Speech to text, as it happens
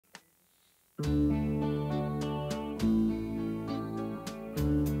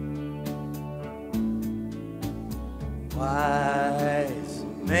Wise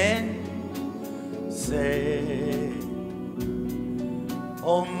men say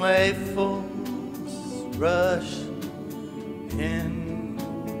only fools rush in,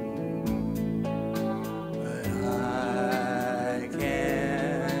 but I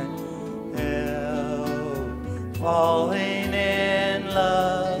can't help falling in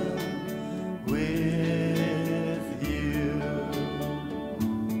love with you.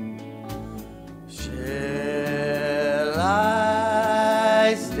 Shall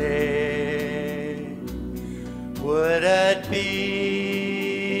I stay? Would it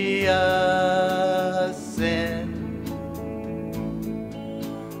be a sin?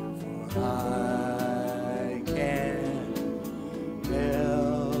 For I can't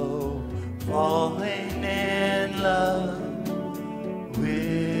help falling in love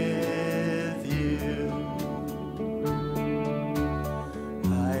with you.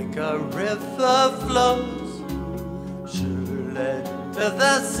 Like a river flows surely to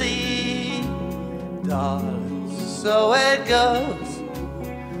the sea, darling, so it goes.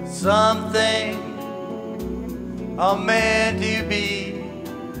 Something are meant to be.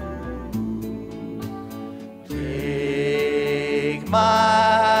 Take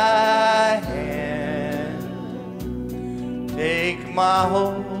my hand, take my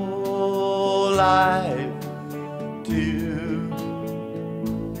whole life too,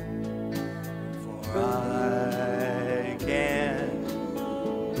 for I can't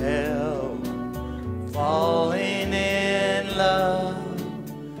help falling in love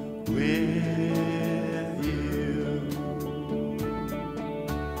with you.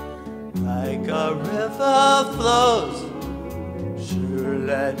 Like a river flows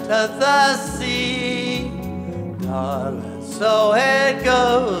surely to the sea, darling, so it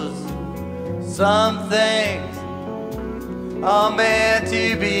goes. Some things are meant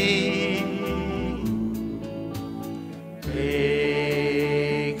to be.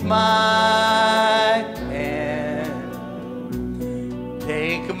 Take my hand,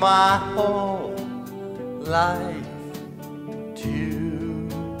 take my whole life too,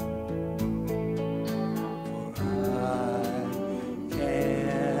 for I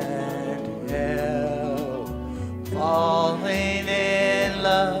can't help falling